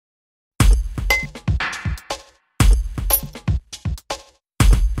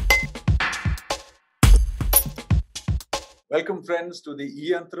Welcome, friends, to the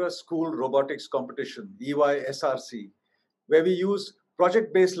e-Yantra School Robotics Competition, eYSRC, where we use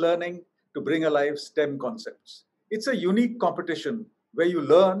project-based learning to bring alive STEM concepts. It's a unique competition where you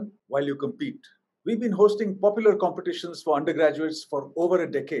learn while you compete. We've been hosting popular competitions for undergraduates for over a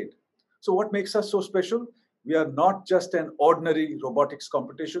decade. So what makes us so special? We are not just an ordinary robotics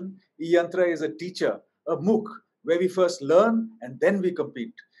competition. e-Yantra is a teacher, a MOOC, where we first learn and then we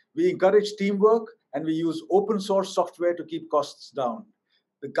compete. We encourage teamwork and we use open source software to keep costs down.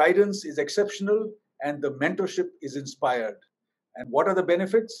 The guidance is exceptional and the mentorship is inspired. And what are the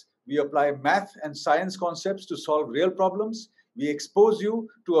benefits? We apply math and science concepts to solve real problems. We expose you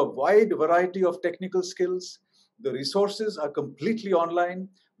to a wide variety of technical skills. The resources are completely online.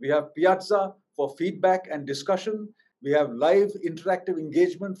 We have Piazza for feedback and discussion. We have live interactive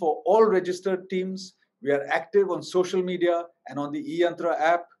engagement for all registered teams. We are active on social media and on the e-Yantra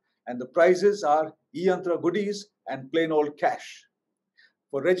app. And the prizes are e-Yantra goodies and plain old cash.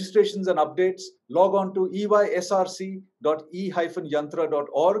 For registrations and updates, log on to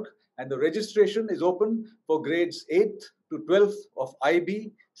eysrc.e-yantra.org, and the registration is open for grades 8th to 12th of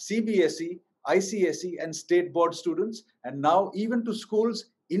IB, CBSE, ICSE, and state board students, and now even to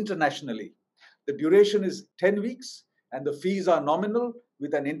schools internationally. The duration is 10 weeks, and the fees are nominal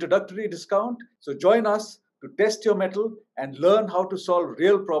with an introductory discount. So join us to test your mettle and learn how to solve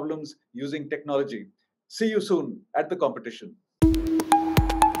real problems using technology. See you soon at the competition.